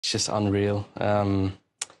It's just unreal.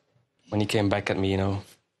 When he came back at me, 16-10,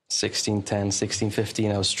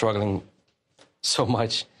 16-15, I was struggling so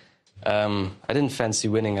much. I didn't fancy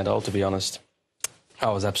winning at all, to be honest. I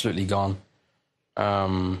was absolutely gone.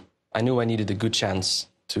 I knew I needed a good chance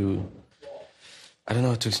to,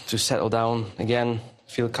 to settle down again,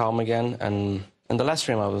 feel calm again. And in the last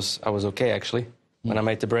frame, I was okay, actually. When I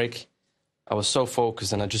made the break, I was so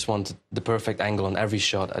focused and I just wanted the perfect angle on every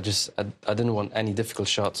shot. I didn't want any difficult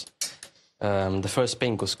shots. The first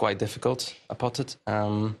pink was quite difficult, I potted.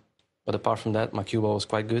 But apart from that, my cue ball was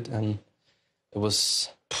quite good. And it was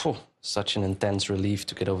such an intense relief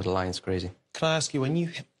to get over the line. It's crazy. Can I ask you, when you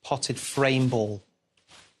potted frame ball,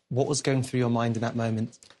 what was going through your mind in that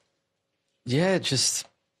moment? Yeah, just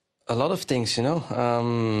a lot of things,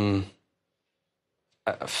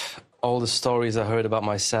 all the stories I heard about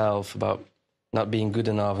myself, about not being good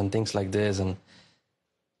enough and things like this,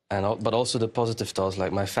 but also the positive thoughts,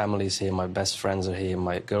 like my family's here, my best friends are here,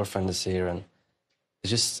 my girlfriend is here, and it's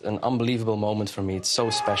just an unbelievable moment for me. It's so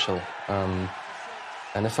special.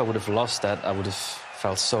 And if I would have lost that, I would have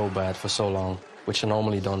felt so bad for so long, which I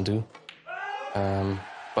normally don't do.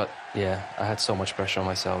 But yeah, I had so much pressure on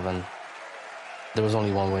myself, and there was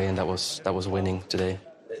only one way, and that was winning today.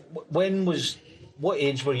 What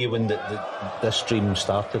age were you when this dream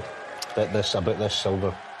started? About this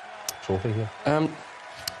silver trophy here?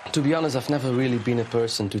 To be honest, I've never really been a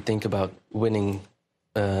person to think about winning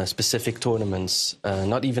specific tournaments,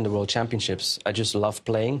 not even the World Championships. I just love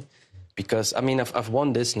playing because, I've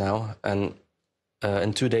won this now, and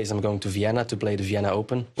in 2 days I'm going to Vienna to play the Vienna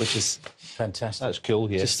Open, which is fantastic. That's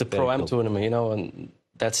cool, yeah. Just a Pro-Am tournament, and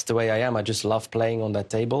that's the way I am. I just love playing on that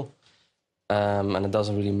table, and it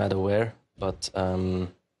doesn't really matter where. But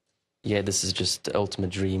yeah, this is just the ultimate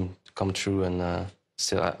dream to come true, and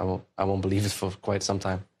still I won't believe it for quite some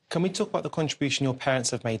time. Can we talk about the contribution your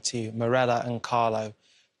parents have made to you, Mirella and Carlo?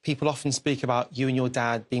 People often speak about you and your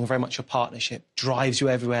dad being very much a partnership, drives you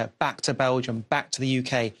everywhere, back to Belgium, back to the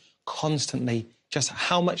UK, constantly. Just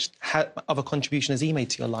how much of a contribution has he made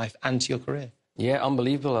to your life and to your career? Yeah,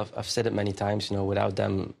 unbelievable. I've said it many times, without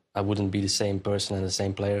them, I wouldn't be the same person and the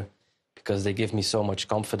same player, because they give me so much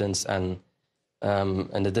confidence. And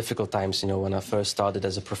in the difficult times, when I first started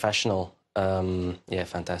as a professional, yeah,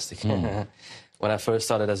 fantastic. When I first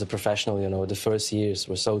started as a professional, the first years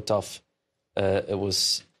were so tough. It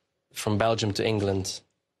was from Belgium to England,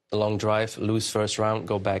 a long drive, lose first round,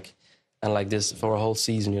 go back. And like this for a whole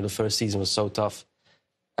season, the first season was so tough.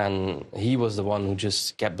 And he was the one who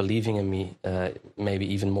just kept believing in me,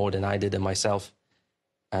 maybe even more than I did in myself.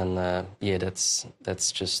 And yeah, that's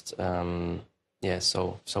just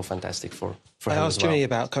so fantastic for him. I asked Jimmy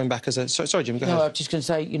about coming back as a... Sorry, Jimmy, go ahead. No, I was just going to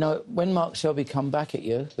say, when Mark Selby come back at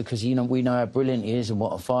you, because, we know how brilliant he is and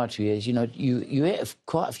what a fighter he is, you hit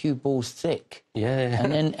quite a few balls thick. Yeah.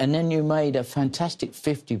 And then you made a fantastic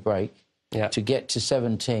 50 break to get to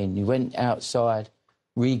 17. You went outside,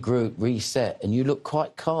 regrouped, reset, and you looked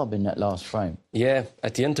quite calm in that last frame. Yeah,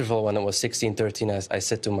 at the interval when it was 16-13, I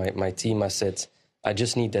said to my team, I said, I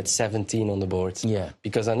just need that 17 on the board. Yeah.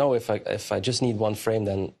 Because I know if I just need one frame,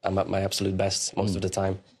 then I'm at my absolute best most of the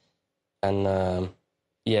time. And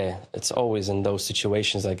yeah, it's always in those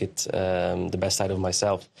situations I get the best out of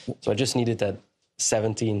myself. So I just needed that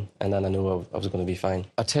 17, and then I knew I was going to be fine.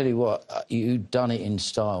 I tell you what, you've done it in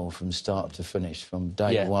style from start to finish, from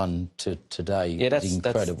day one to today. Yeah, that's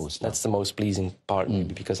incredible stuff. That's the most pleasing part,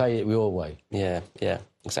 maybe, because play it your way. Yeah,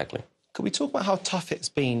 exactly. Could we talk about how tough it's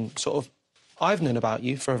been, sort of? I've known about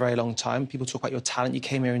you for a very long time. People talk about your talent. You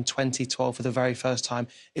came here in 2012 for the very first time.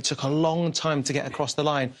 It took a long time to get across the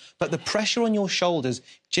line. But the pressure on your shoulders,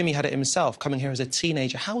 Jimmy had it himself, coming here as a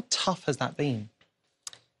teenager. How tough has that been?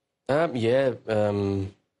 Yeah, to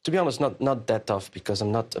be honest, not that tough, because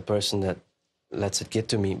I'm not a person that lets it get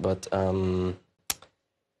to me. But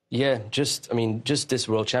yeah, just this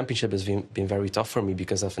World Championship has been very tough for me,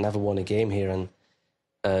 because I've never won a game here. And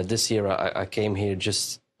this year I came here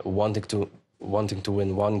just wanting to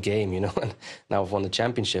win one game, and now I've won the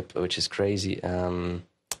championship, which is crazy.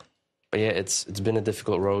 But yeah, it's been a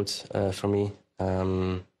difficult road for me.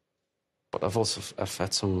 But I've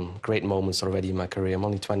had some great moments already in my career. I'm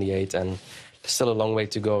only 28, and there's still a long way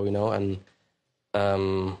to go, and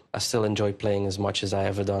I still enjoy playing as much as I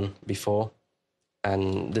ever done before.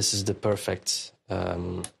 And this is the perfect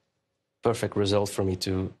result for me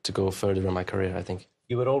to go further in my career, I think.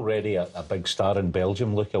 You were already a big star in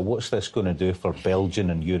Belgium, Luca. What's this going to do for Belgian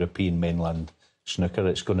and European mainland snooker?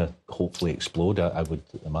 It's going to hopefully explode, I would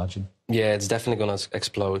imagine. Yeah, it's definitely going to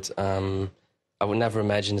explode. I would never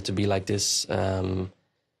imagine it to be like this.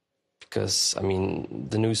 because, I mean,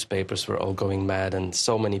 the newspapers were all going mad and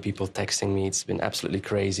so many people texting me. It's been absolutely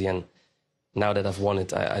crazy. And now that I've won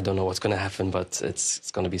it, I don't know what's going to happen, but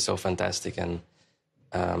it's going to be so fantastic. And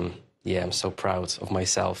yeah, I'm so proud of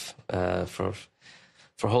myself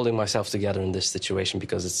for holding myself together in this situation,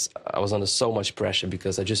 because I was under so much pressure,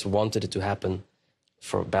 because I just wanted it to happen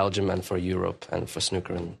for Belgium and for Europe and for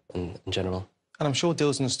snooker in general. And I'm sure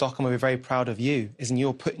Dills and Stockholm will be very proud of you, isn't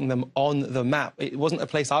you're putting them on the map. It wasn't a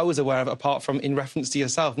place I was aware of, apart from in reference to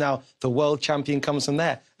yourself. Now, the world champion comes from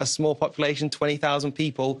there. A small population, 20,000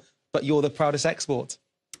 people, but you're the proudest export.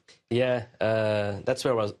 Yeah, that's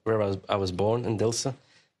where I was born, in Dilse.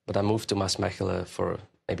 But I moved to Maasmechelen for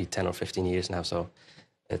maybe 10 or 15 years now, so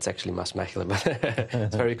it's actually Maasmechelen, but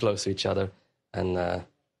it's very close to each other. And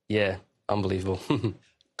yeah, unbelievable.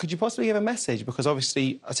 Could you possibly give a message? Because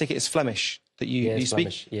obviously, I take it it's Flemish that you speak.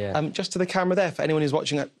 Flemish, yeah. Just to the camera there, for anyone who's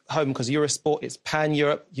watching at home, because you're a sport, it's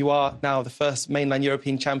pan-Europe. You are now the first mainland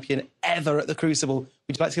European champion ever at the Crucible.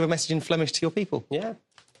 Would you like to give a message in Flemish to your people? Yeah.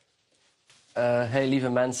 Hey, lieve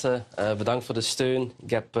mensen, bedankt voor de steun. Ik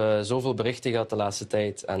heb zoveel berichten gehad de laatste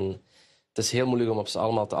tijd. En het is heel moeilijk om op ze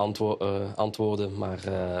allemaal te antwoorden. Maar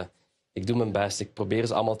ik doe mijn best. Ik probeer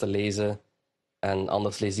ze allemaal te lezen. En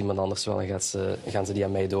anders leest iemand anders wel en gaan ze die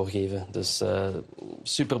aan mij doorgeven. Dus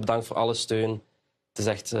super bedankt voor alle steun. Het is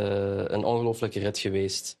echt een ongelooflijke rit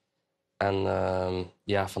geweest. En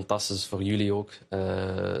ja, fantastisch voor jullie ook.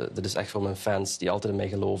 Dit is echt voor mijn fans die altijd in mij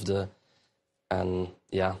geloofden. En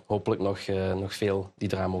ja, hopelijk nog veel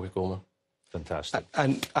die eraan mogen komen. Fantastic.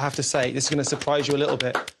 And I have to say, this is going to surprise you a little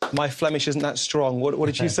bit. My Flemish isn't that strong. What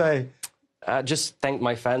did you say? I just thank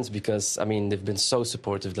my fans, because, I mean, they've been so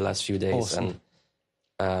supportive the last few days. Awesome.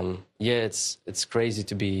 And yeah, it's crazy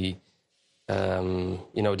to be,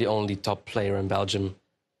 you know, the only top player in Belgium.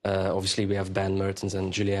 Obviously, we have Ben Mertens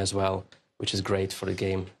and Julien as well, which is great for the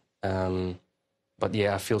game. But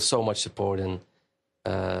yeah, I feel so much support, and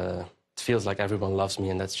it feels like everyone loves me,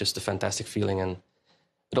 and that's just a fantastic feeling. And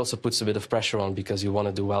it also puts a bit of pressure on, because you want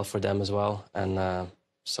to do well for them as well. And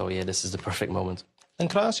so yeah, this is the perfect moment. And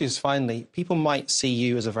can I ask you just finally, people might see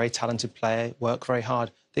you as a very talented player, work very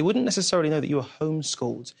hard. They wouldn't necessarily know that you were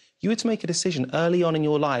homeschooled. You were to make a decision early on in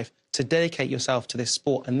your life to dedicate yourself to this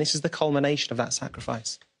sport, and this is the culmination of that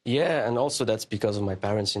sacrifice. Yeah, and also that's because of my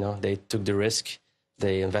parents, you know. They took the risk.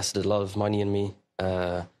 They invested a lot of money in me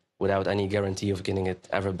without any guarantee of getting it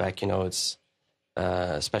ever back, you know. It's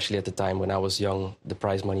especially at the time when I was young, the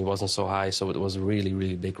prize money wasn't so high, so it was a really,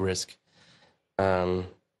 really big risk.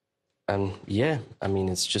 And yeah, I mean,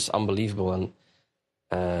 it's just unbelievable. And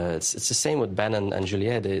it's the same with Ben and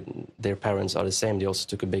Julien. Their parents are the same. They also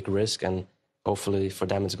took a big risk, and hopefully for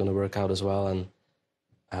them it's going to work out as well. And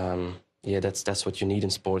yeah, that's what you need in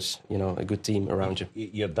sports, you know, a good team around you.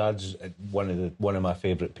 Your dad's one of my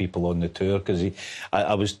favourite people on the tour, because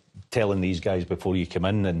I was telling these guys before you come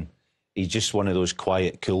in, and he's just one of those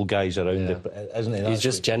quiet, cool guys around, isn't he? He's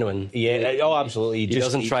just genuine. Yeah, oh, absolutely. He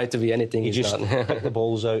doesn't try to be anything. He just not. pick the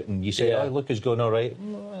balls out, and you say, "Oh, Luca's going all right."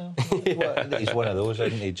 Well, he's one of those,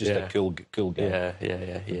 isn't he? Just a cool guy.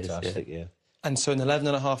 Yeah. He Fantastic, is, yeah. And so in 11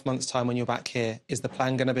 and a half months' time, when you're back here, is the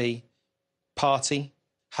plan going to be party,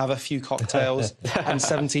 have a few cocktails, and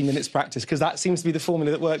 17 minutes practice? Because that seems to be the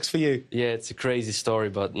formula that works for you. Yeah, it's a crazy story,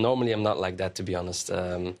 but normally I'm not like that, to be honest.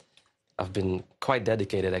 I've been quite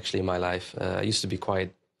dedicated, actually, in my life. I used to be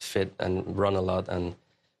quite fit and run a lot and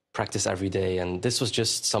practice every day. And this was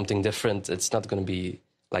just something different. It's not going to be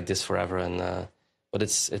like this forever. And but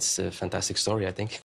it's a fantastic story, I think.